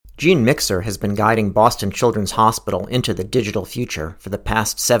Jean Mixer has been guiding Boston Children's Hospital into the digital future for the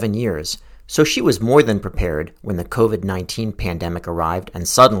past 7 years, so she was more than prepared when the COVID-19 pandemic arrived and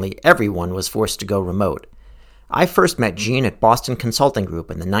suddenly everyone was forced to go remote. I first met Jean at Boston Consulting Group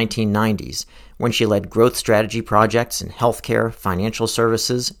in the 1990s when she led growth strategy projects in healthcare, financial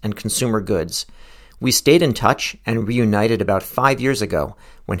services, and consumer goods. We stayed in touch and reunited about 5 years ago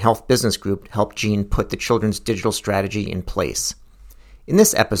when Health Business Group helped Jean put the children's digital strategy in place. In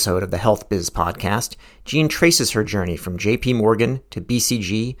this episode of the Health Biz podcast, Jean traces her journey from JP Morgan to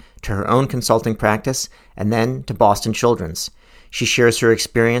BCG to her own consulting practice and then to Boston Children's. She shares her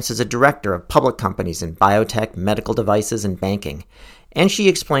experience as a director of public companies in biotech, medical devices, and banking. And she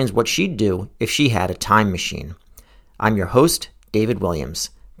explains what she'd do if she had a time machine. I'm your host, David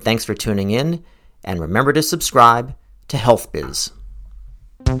Williams. Thanks for tuning in, and remember to subscribe to Health Biz.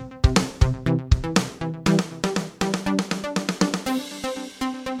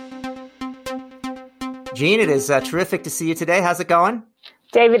 Jean, it is terrific to see you today. How's it going?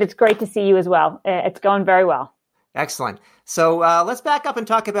 David, it's great to see you as well. It's going very well. Excellent. So let's back up and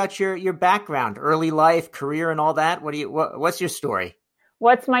talk about your background, early life, career, and all that. What's your story?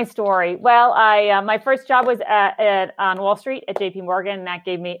 What's my story? Well, my first job was on Wall Street at JP Morgan, and that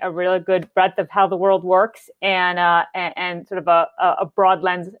gave me a really good breadth of how the world works and sort of a broad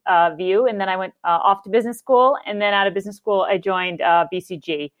lens view. And then I went off to business school, and then out of business school, I joined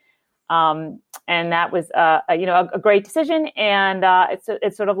BCG. And that was a great decision, and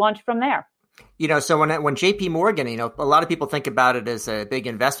it sort of launched from there. So when JP Morgan, a lot of people think about it as a big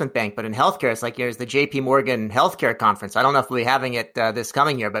investment bank, but in healthcare, it's like there's the JP Morgan Healthcare Conference. I don't know if we'll be having it this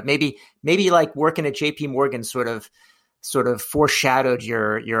coming year, but maybe like working at JP Morgan sort of foreshadowed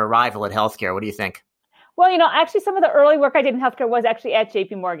your arrival at healthcare. What do you think? Well, actually, some of the early work I did in healthcare was actually at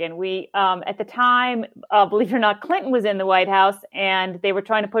JP Morgan. We, at the time, believe it or not, Clinton was in the White House, and they were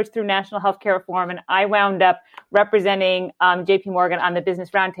trying to push through national healthcare reform. And I wound up representing JP Morgan on the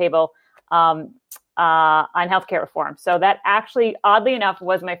Business Roundtable on healthcare reform. So that actually, oddly enough,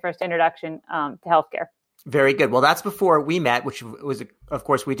 was my first introduction to healthcare. Very good. Well, that's before we met, which was, of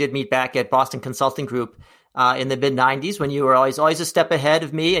course, we did meet back at Boston Consulting Group in the mid-90s when you were always a step ahead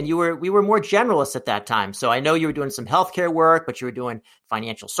of me, and we were more generalists at that time. So I know you were doing some healthcare work, but you were doing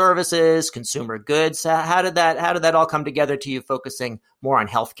financial services, consumer goods. How did that all come together to you focusing more on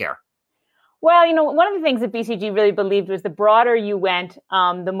healthcare? Well, one of the things that BCG really believed was the broader you went,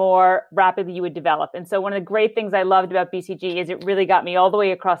 the more rapidly you would develop. And so one of the great things I loved about BCG is it really got me all the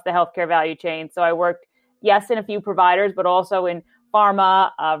way across the healthcare value chain. So I worked, yes, in a few providers, but also in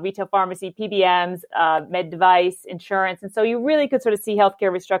pharma, retail pharmacy, PBMs, med device, insurance. And so you really could sort of see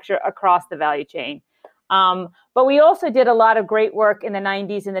healthcare restructure across the value chain. But we also did a lot of great work in the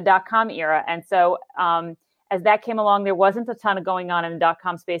 90s in the dot-com era. And so as that came along, there wasn't a ton of going on in the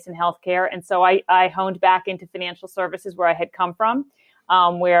dot-com space in healthcare. And so I honed back into financial services where I had come from,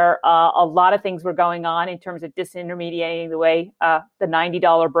 where a lot of things were going on in terms of disintermediating the way the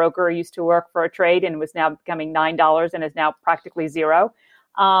 $90 broker used to work for a trade and was now becoming $9 and is now practically zero.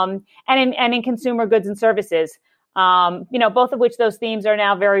 And in consumer goods and services, both of which those themes are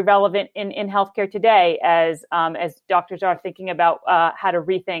now very relevant in healthcare today as doctors are thinking about how to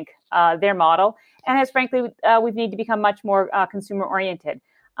rethink their model. And as frankly, we need to become much more consumer oriented.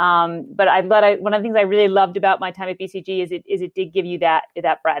 But one of the things I really loved about my time at BCG is it did give you that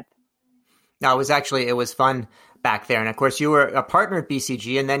breadth. No, it was fun back there. And of course, you were a partner at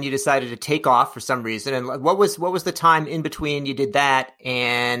BCG, and then you decided to take off for some reason. And what was the time in between you did that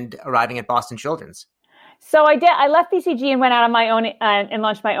and arriving at Boston Children's? So I left BCG and went out on my own and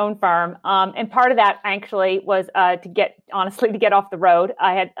launched my own firm. And part of that actually was to get off the road.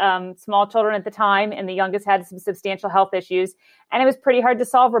 I had small children at the time, and the youngest had some substantial health issues, and it was pretty hard to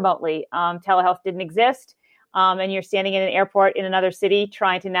solve remotely. Telehealth didn't exist, and you're standing in an airport in another city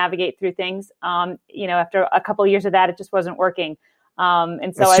trying to navigate through things. After a couple of years of that, it just wasn't working.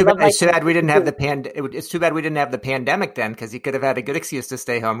 And so it's too bad we didn't have it's too bad we didn't have the pandemic then, because you could have had a good excuse to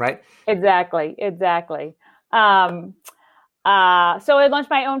stay home, right? Exactly. So I launched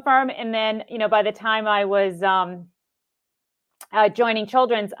my own firm, and then by the time I was joining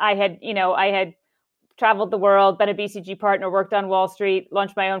Children's, I had traveled the world, been a BCG partner, worked on Wall Street,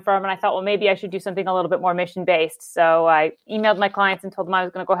 launched my own firm, and I thought, well, maybe I should do something a little bit more mission based. So I emailed my clients and told them I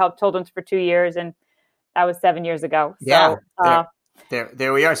was going to go help Children's for 2 years, and that was 7 years ago. Yeah. So,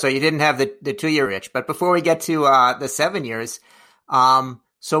 There we are. So you didn't have the 2-year itch, but before we get to the 7 years,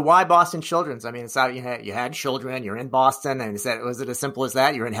 so why Boston Children's? I mean, it's out. You had children. You're in Boston, and was it as simple as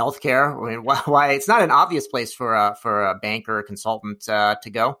that? You're in healthcare. I mean, why? It's not an obvious place for a banker or a consultant to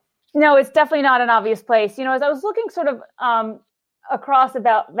go. No, it's definitely not an obvious place. As I was looking sort of across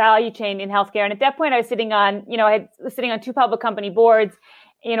about value chain in healthcare. And at that point, I was sitting on, I was sitting on two public company boards,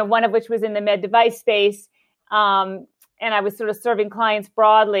 one of which was in the med device space. And I was sort of serving clients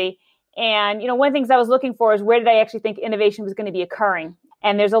broadly. And, one of the things I was looking for is where did I actually think innovation was going to be occurring?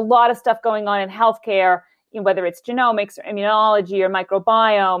 And there's a lot of stuff going on in healthcare, whether it's genomics or immunology or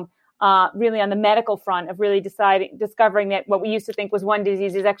microbiome, really on the medical front of really discovering that what we used to think was one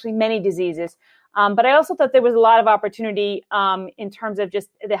disease is actually many diseases. But I also thought there was a lot of opportunity in terms of just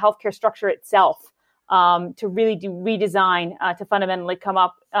the healthcare structure itself to really do redesign, to fundamentally come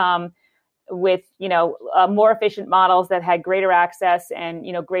up with, more efficient models that had greater access and,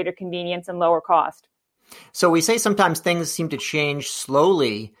 greater convenience and lower cost. So we say sometimes things seem to change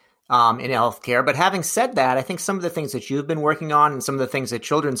slowly in healthcare. But having said that, I think some of the things that you've been working on and some of the things that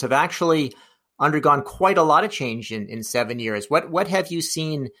Children's have actually undergone quite a lot of change in 7 years. What have you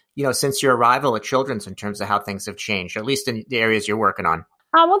seen, since your arrival at Children's in terms of how things have changed, at least in the areas you're working on?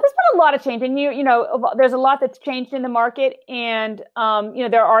 Well, there's been a lot of change, and there's a lot that's changed in the market, and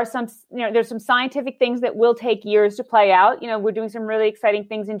there are some, there's some scientific things that will take years to play out. We're doing some really exciting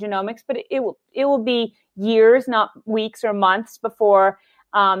things in genomics, but it will be years, not weeks or months, before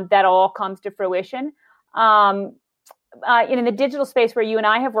that all comes to fruition. In the digital space where you and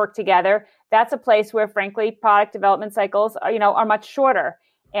I have worked together, that's a place where, frankly, product development cycles are much shorter.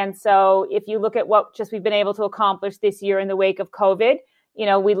 And so, if you look at what just we've been able to accomplish this year in the wake of COVID.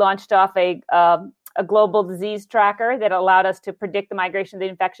 We launched off a global disease tracker that allowed us to predict the migration of the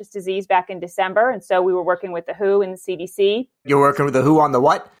infectious disease back in December. And so we were working with the WHO and the CDC. You're working with the WHO on the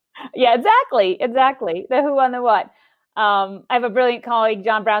what? Yeah, exactly. The WHO on the what. I have a brilliant colleague,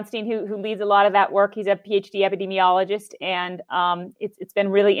 John Brownstein, who leads a lot of that work. He's a PhD epidemiologist, and it's been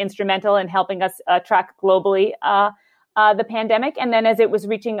really instrumental in helping us track globally the pandemic. And then as it was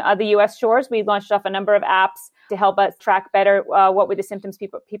reaching the U.S. shores, we launched off a number of apps to help us track better what were the symptoms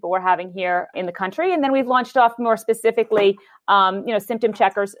people were having here in the country. And then we've launched off more specifically, symptom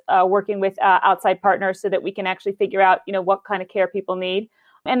checkers, working with outside partners so that we can actually figure out, what kind of care people need.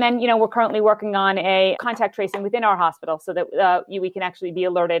 And then, we're currently working on a contact tracing within our hospital so that we can actually be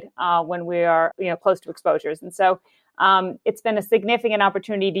alerted when we are, close to exposures. And so it's been a significant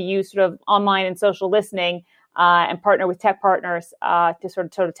opportunity to use sort of online and social listening and partner with tech partners to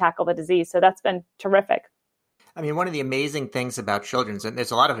sort of tackle the disease. So that's been terrific. I mean, one of the amazing things about Children's, and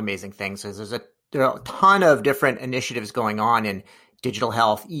there's a lot of amazing things, is there are a ton of different initiatives going on in digital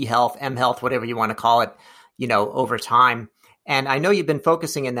health, e-health, m-health, whatever you want to call it, over time. And I know you've been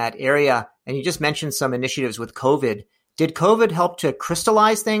focusing in that area, and you just mentioned some initiatives with COVID. Did COVID help to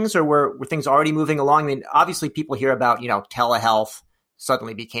crystallize things, or were things already moving along? I mean, obviously people hear about, telehealth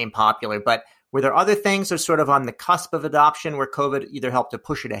suddenly became popular, but were there other things that are sort of on the cusp of adoption where COVID either helped to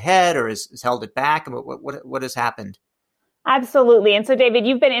push it ahead or has held it back? What has happened? Absolutely. And so, David,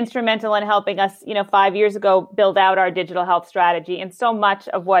 you've been instrumental in helping us, 5 years ago, build out our digital health strategy. And so much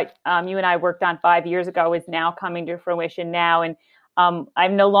of what you and I worked on 5 years ago is now coming to fruition now. And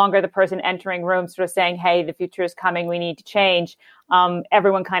I'm no longer the person entering rooms sort of saying, hey, the future is coming, we need to change.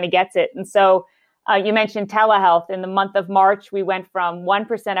 Everyone kind of gets it. And so you mentioned telehealth. In the month of March, we went from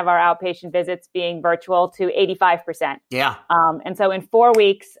 1% of our outpatient visits being virtual to 85%. Yeah. And so in 4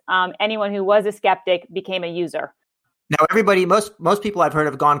 weeks, anyone who was a skeptic became a user. Now, most people I've heard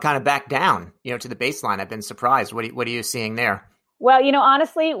have gone kind of back down, to the baseline. I've been surprised. What are you seeing there? Well,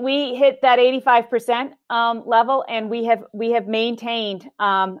 honestly, we hit that 85% level, and we have maintained.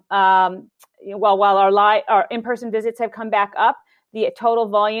 While our in-person visits have come back up, the total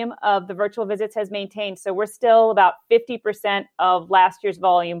volume of the virtual visits has maintained. So we're still about 50% of last year's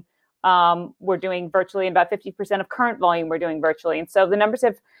volume we're doing virtually, and about 50% of current volume we're doing virtually. And so the numbers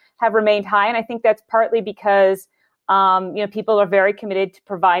have remained high, and I think that's partly because people are very committed to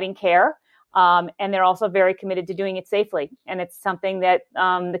providing care, and they're also very committed to doing it safely. And it's something that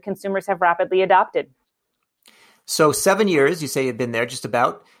the consumers have rapidly adopted. So 7 years, you say you've been there just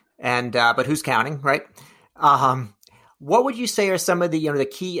about, and but who's counting, right? What would you say are some of the the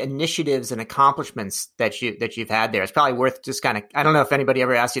key initiatives and accomplishments that you've had there? It's probably worth just kind of, I don't know if anybody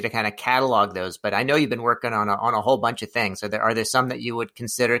ever asked you to kind of catalog those, but I know you've been working on a whole bunch of things. Are there some that you would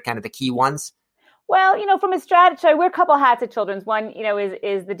consider kind of the key ones? Well, from a strategy, I wear a couple hats at Children's. One,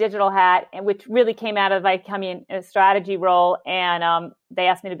 is the digital hat, which really came out of coming in a strategy role, and they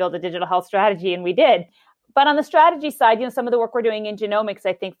asked me to build a digital health strategy, and we did. But on the strategy side, some of the work we're doing in genomics,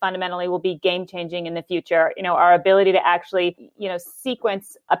 I think fundamentally will be game changing in the future. Our ability to actually,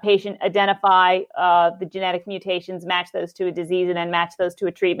 sequence a patient, identify the genetic mutations, match those to a disease, and then match those to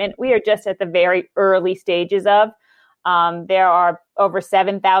a treatment. We are just at the very early stages of. There are over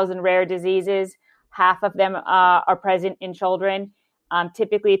 7,000 rare diseases. half of them are present in children.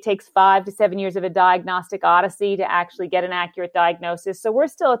 Typically, it takes 5 to 7 years of a diagnostic odyssey to actually get an accurate diagnosis. So we're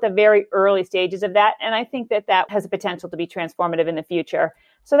still at the very early stages of that. And I think that that has a potential to be transformative in the future.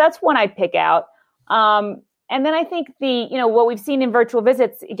 So that's one I'd pick out. And then I think what we've seen in virtual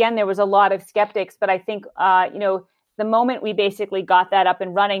visits, again, there was a lot of skeptics, but I think, the moment we basically got that up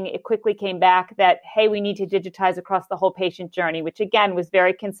and running, it quickly came back that, hey, we need to digitize across the whole patient journey, which again was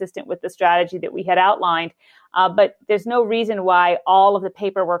very consistent with the strategy that we had outlined. But there's no reason why all of the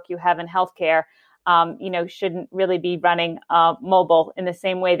paperwork you have in healthcare, shouldn't really be running mobile in the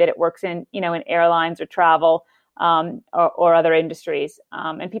same way that it works in airlines or travel or other industries.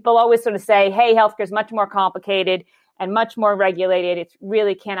 And people always sort of say, hey, healthcare is much more complicated and much more regulated. It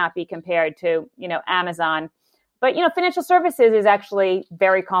really cannot be compared to, Amazon. But, financial services is actually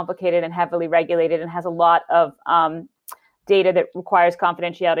very complicated and heavily regulated and has a lot of data that requires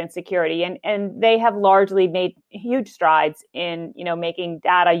confidentiality and security. And they have largely made huge strides in, making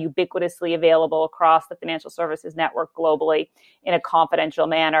data ubiquitously available across the financial services network globally in a confidential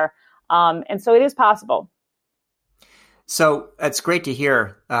manner. And so it is possible. So it's great to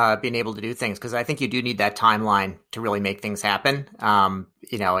hear being able to do things, because I think you do need that timeline to really make things happen.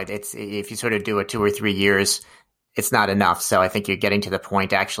 It's if you sort of do it 2 or 3 years, it's not enough. So I think you're getting to the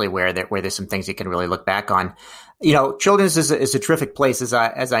point actually where there's some things you can really look back on. Children's is a terrific place,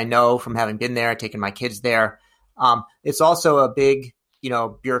 as I know from having been there, taking my kids there. It's also a big,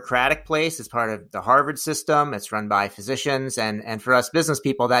 bureaucratic place. It's part of the Harvard system. It's run by physicians, and for us business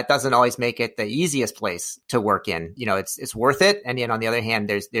people, that doesn't always make it the easiest place to work in. It's worth it, and yet on the other hand,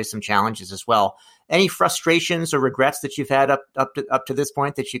 there's some challenges as well. Any frustrations or regrets that you've had up to this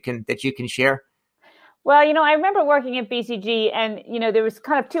point that you can share? Well, I remember working at BCG and, there was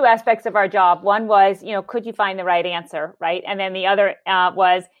kind of 2 aspects of our job. One was, could you find the right answer, right? And then the other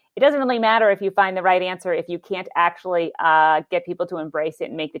was, it doesn't really matter if you find the right answer if you can't actually get people to embrace it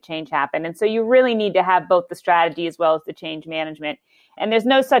and make the change happen. And so you really need to have both the strategy as well as the change management. And there's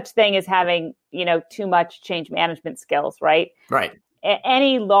no such thing as having, too much change management skills, right? Right.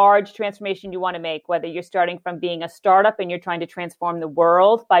 Any large transformation you want to make, whether you're starting from being a startup and you're trying to transform the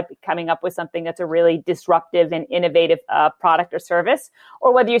world by coming up with something that's a really disruptive and innovative product or service,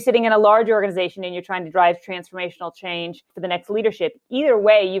 or whether you're sitting in a large organization and you're trying to drive transformational change for the next leadership, either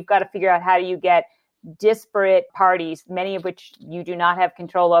way, you've got to figure out how do you get disparate parties, many of which you do not have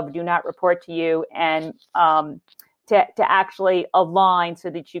control of, do not report to you, and to actually align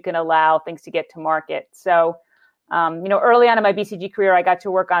so that you can allow things to get to market. So early on in my BCG career, I got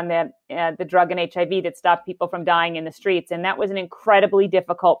to work on the drug and HIV that stopped people from dying in the streets. And that was an incredibly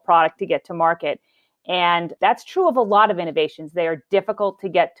difficult product to get to market. And that's true of a lot of innovations. They are difficult to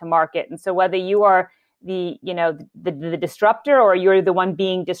get to market. And so whether you are the disruptor or you're the one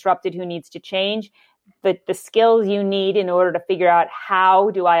being disrupted who needs to change, the skills you need in order to figure out how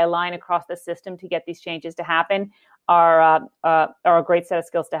do I align across the system to get these changes to happen are a great set of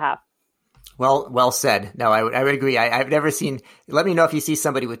skills to have. Well said. No, I would agree. I've never seen. Let me know if you see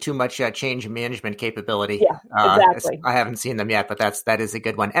somebody with too much change management capability. Yeah, exactly. I haven't seen them yet, but that is a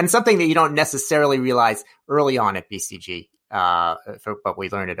good one, and something that you don't necessarily realize early on at BCG, but we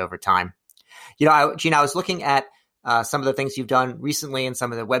learned it over time. Gina, I was looking at some of the things you've done recently and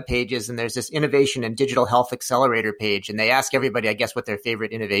some of the web pages, and there's this innovation and digital health accelerator page, and they ask everybody, I guess, what their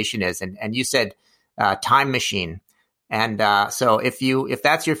favorite innovation is, and you said Time Machine. And so if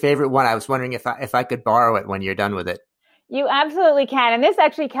that's your favorite one, I was wondering if I could borrow it when you're done with it. You absolutely can. And this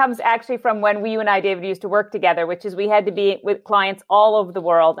actually comes from when you and I, David, used to work together, which is we had to be with clients all over the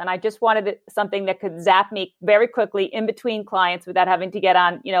world. And I just wanted something that could zap me very quickly in between clients without having to get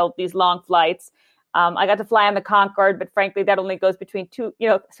on, these long flights. I got to fly on the Concorde, but frankly, that only goes between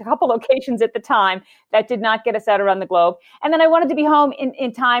a couple locations at the time. That did not get us out around the globe. And then I wanted to be home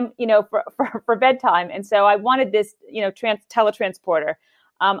in time, for bedtime. And so I wanted this, teletransporter.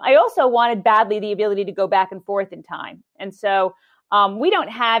 I also wanted badly the ability to go back and forth in time. And so we don't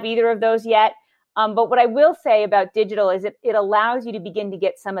have either of those yet. But what I will say about digital is it allows you to begin to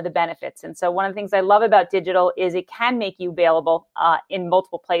get some of the benefits. And so one of the things I love about digital is it can make you available in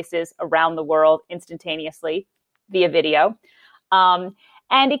multiple places around the world instantaneously via video. And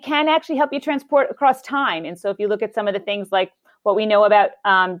it can actually help you transport across time. And so if you look at some of the things like what we know about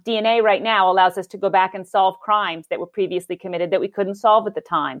DNA right now allows us to go back and solve crimes that were previously committed that we couldn't solve at the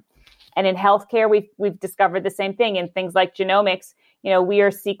time. And in healthcare, we've discovered the same thing in things like genomics. We are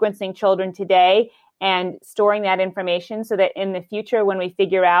sequencing children today and storing that information so that in the future, when we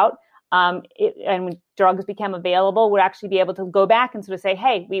figure out and when drugs become available, we'll actually be able to go back and sort of say,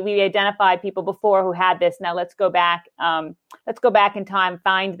 hey, we identified people before who had this. Now let's go back in time,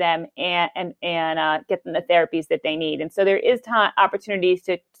 find them, and get them the therapies that they need. And so there is opportunities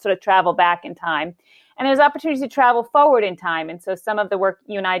to sort of travel back in time, and there's opportunities to travel forward in time. And so some of the work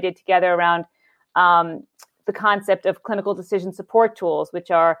you and I did together around the concept of clinical decision support tools, which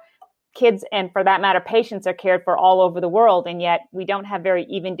are kids, and for that matter, patients are cared for all over the world, and yet we don't have very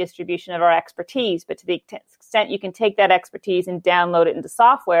even distribution of our expertise. But to the extent you can take that expertise and download it into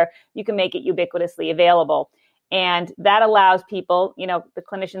software, you can make it ubiquitously available. And that allows people, the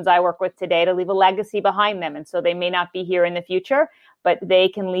clinicians I work with today, to leave a legacy behind them. And so they may not be here in the future, but they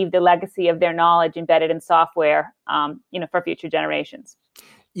can leave the legacy of their knowledge embedded in software, for future generations.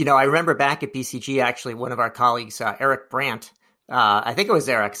 I remember back at BCG, actually, one of our colleagues, Eric Brandt, I think it was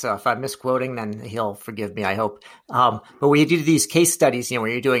Eric, so if I'm misquoting, then he'll forgive me, I hope. But we do these case studies, where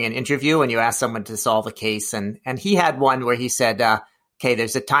you're doing an interview and you ask someone to solve a case. And he had one where he said, okay,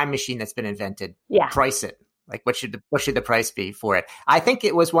 there's a time machine that's been invented. Yeah. Price it. Like, what should the price be for it? I think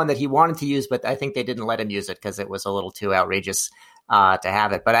it was one that he wanted to use, but I think they didn't let him use it because it was a little too outrageous to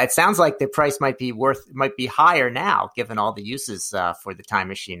have it. But it sounds like the price might be higher now, given all the uses for the time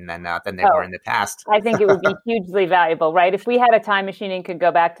machine than they were in the past. I think it would be hugely valuable, right? If we had a time machine and could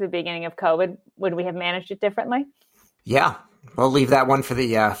go back to the beginning of COVID, would we have managed it differently? Yeah. We'll leave that one for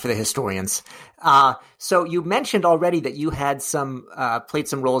the historians. So you mentioned already that you had played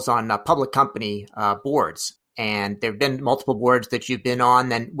some roles on public company boards, and there have been multiple boards that you've been on.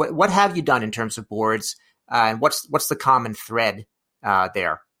 Then what have you done in terms of boards, and what's the common thread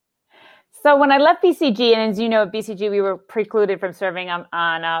there? So when I left BCG, and as you know, at BCG we were precluded from serving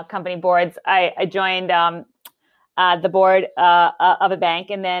on company boards. I joined the board of a bank,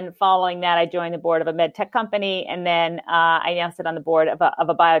 and then following that, I joined the board of a med tech company, and then I now sit on the board of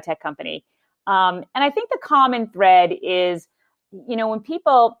a biotech company. And I think the common thread is, when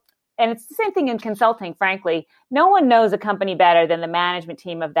people, and it's the same thing in consulting, frankly, no one knows a company better than the management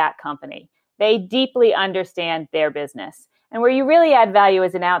team of that company. They deeply understand their business. And where you really add value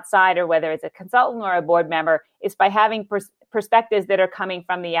as an outsider, whether it's a consultant or a board member, is by having perspectives that are coming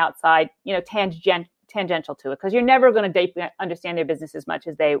from the outside, tangential to it, because you're never going to deeply understand their business as much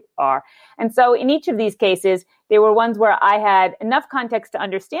as they are. And so in each of these cases, there were ones where I had enough context to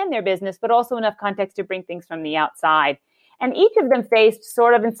understand their business, but also enough context to bring things from the outside. And each of them faced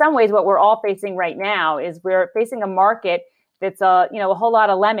sort of, in some ways, what we're all facing right now is we're facing a market that's a whole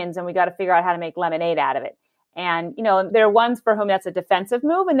lot of lemons, and we got to figure out how to make lemonade out of it. And, there are ones for whom that's a defensive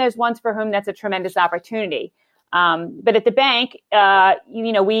move, and there's ones for whom that's a tremendous opportunity. But at the bank,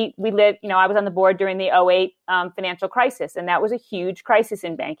 we lived, I was on the board during the 2008 financial crisis, and that was a huge crisis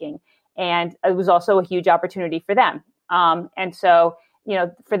in banking. And it was also a huge opportunity for them. And so,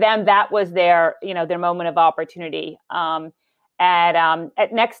 for them, that was their moment of opportunity.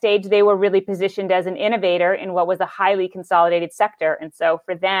 At Next Stage, they were really positioned as an innovator in what was a highly consolidated sector. And so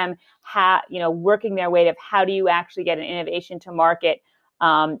for them, working their way to how do you actually get an innovation to market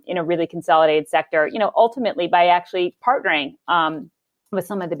in a really consolidated sector, ultimately by actually partnering with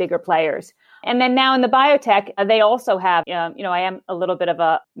some of the bigger players. And then now in the biotech, they also have, I am a little bit of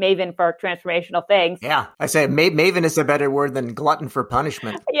a maven for transformational things. Yeah, I say maven is a better word than glutton for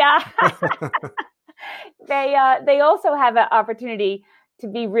punishment. Yeah. They also have an opportunity to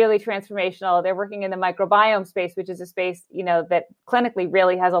be really transformational. They're working in the microbiome space, which is a space, that clinically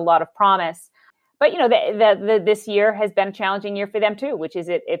really has a lot of promise. But, this year has been a challenging year for them too, which is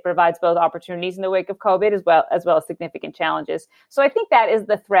it provides both opportunities in the wake of COVID as well as significant challenges. So I think that is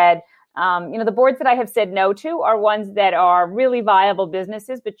the thread. The boards that I have said no to are ones that are really viable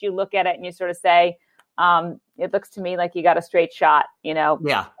businesses, but you look at it and you sort of say, it looks to me like you got a straight shot,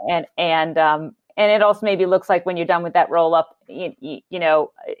 Yeah. And it also maybe looks like when you're done with that roll up,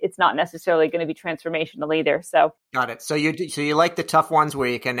 it's not necessarily going to be transformational either. So got it. So you like the tough ones where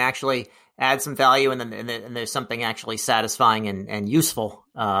you can actually add some value, and then there's something actually satisfying and useful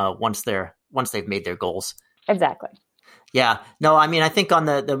once they've made their goals. Exactly. Yeah. No, I mean, I think on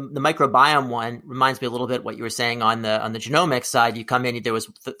the microbiome one reminds me a little bit what you were saying on the genomics side. You come in, there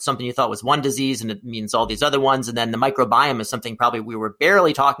was something you thought was one disease and it means all these other ones. And then the microbiome is something probably we were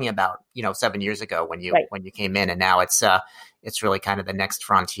barely talking about, 7 years ago when you came in. And now it's really kind of the next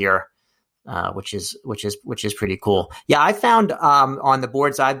frontier, which is pretty cool. Yeah. I found, on the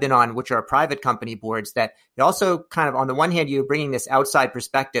boards I've been on, which are private company boards, that it also kind of, on the one hand, you're bringing this outside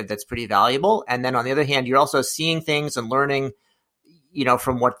perspective that's pretty valuable. And then on the other hand, you're also seeing things and learning,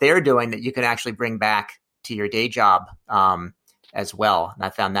 from what they're doing that you can actually bring back to your day job, as well. And I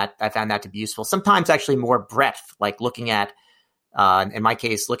found that to be useful. Sometimes actually more breadth, like looking at, In my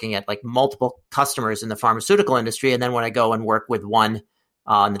case, looking at like multiple customers in the pharmaceutical industry. And then when I go and work with one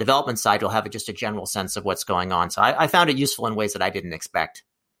on the development side, you'll have just a general sense of what's going on. So I found it useful in ways that I didn't expect.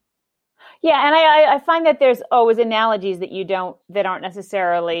 Yeah, and I find that there's always analogies that aren't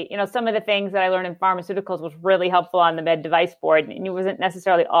necessarily, some of the things that I learned in pharmaceuticals was really helpful on the med device board, and it wasn't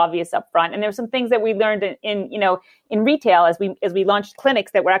necessarily obvious up front. And there's some things that we learned in retail as we launched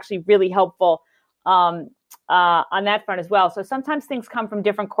clinics that were actually really helpful on that front as well. So sometimes things come from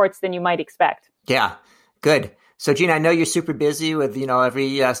different courts than you might expect. Yeah, good. So, Gina, I know you're super busy with,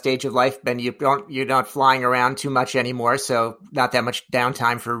 every stage of life, and you're not flying around too much anymore, so not that much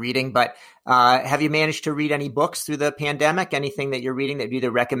downtime for reading. But have you managed to read any books through the pandemic? Anything that you're reading that you either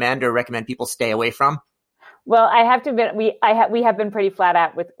recommend or recommend people stay away from? Well, I have to admit, we have been pretty flat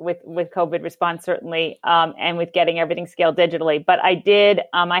out with COVID response, certainly, and with getting everything scaled digitally. But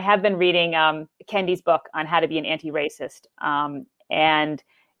I have been reading Kendi's book on how to be an anti-racist, and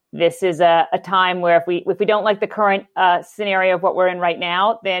this is a time where if we don't like the current scenario of what we're in right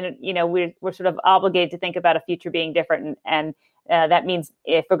now, then we're sort of obligated to think about a future being different, and that means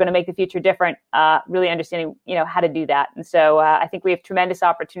if we're going to make the future different, really understanding how to do that. And so I think we have tremendous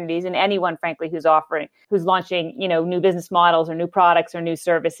opportunities, and anyone, frankly, who's launching new business models or new products or new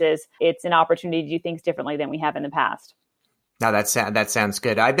services, it's an opportunity to do things differently than we have in the past. No, that sounds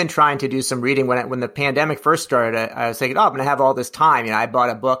good. I've been trying to do some reading when the pandemic first started. I was thinking, I'm going to have all this time. I bought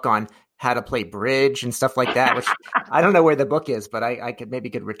a book on how to play bridge and stuff like that, which I don't know where the book is, but I could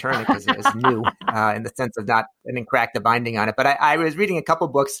return it because it's new in the sense of not and crack the binding on it. But I was reading a couple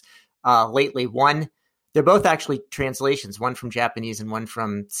books lately. They're both actually translations, one from Japanese and one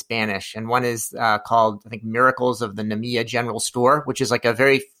from Spanish. And one is called, I think, Miracles of the Namiya General Store, which is like a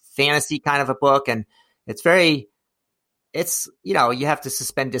very fantasy kind of a book. And it's you have to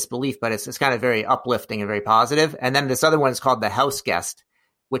suspend disbelief, but it's kind of very uplifting and very positive. And then this other one is called The House Guest,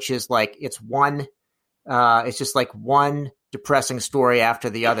 which is like, it's just like one depressing story after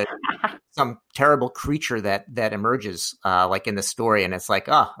the other. Some terrible creature that emerges like in the story. And it's like,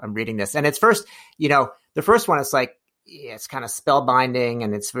 I'm reading this. And it's the first one, it's like, it's kind of spellbinding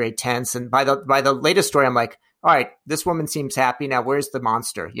and it's very tense. And by the latest story, I'm like, all right, this woman seems happy. Now, where's the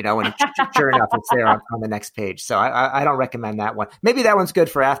monster? And sure enough, it's there on the next page. So I don't recommend that one. Maybe that one's good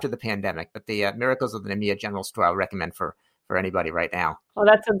for after the pandemic, but the Miracles of the Namiya General Store, I'll recommend for anybody right now. Well,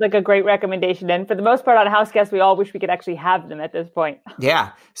 that sounds like a great recommendation. And for the most part on House Guests, we all wish we could actually have them at this point.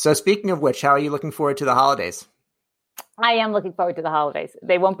 Yeah. So speaking of which, how are you looking forward to the holidays? I am looking forward to the holidays.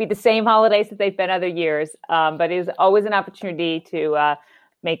 They won't be the same holidays that they've been other years, but it is always an opportunity to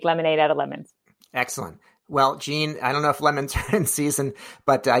make lemonade out of lemons. Excellent. Well, Jean, I don't know if lemons are in season,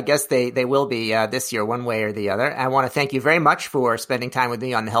 but I guess they will be this year, one way or the other. I want to thank you very much for spending time with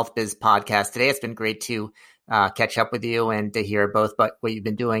me on the Health Biz podcast today. It's been great to catch up with you and to hear both what you've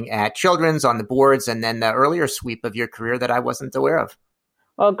been doing at Children's on the boards and then the earlier sweep of your career that I wasn't aware of.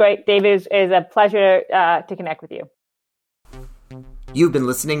 Well, great. David, it is a pleasure to connect with you. You've been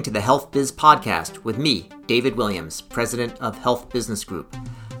listening to the Health Biz podcast with me, David Williams, president of Health Business Group.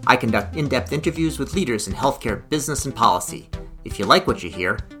 I conduct in-depth interviews with leaders in healthcare business and policy. If you like what you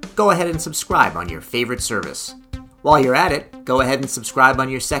hear, go ahead and subscribe on your favorite service. While you're at it, go ahead and subscribe on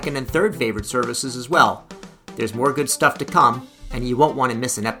your second and third favorite services as well. There's more good stuff to come, and you won't want to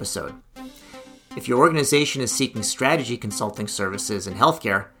miss an episode. If your organization is seeking strategy consulting services in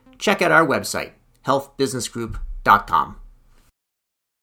healthcare, check out our website, healthbusinessgroup.com.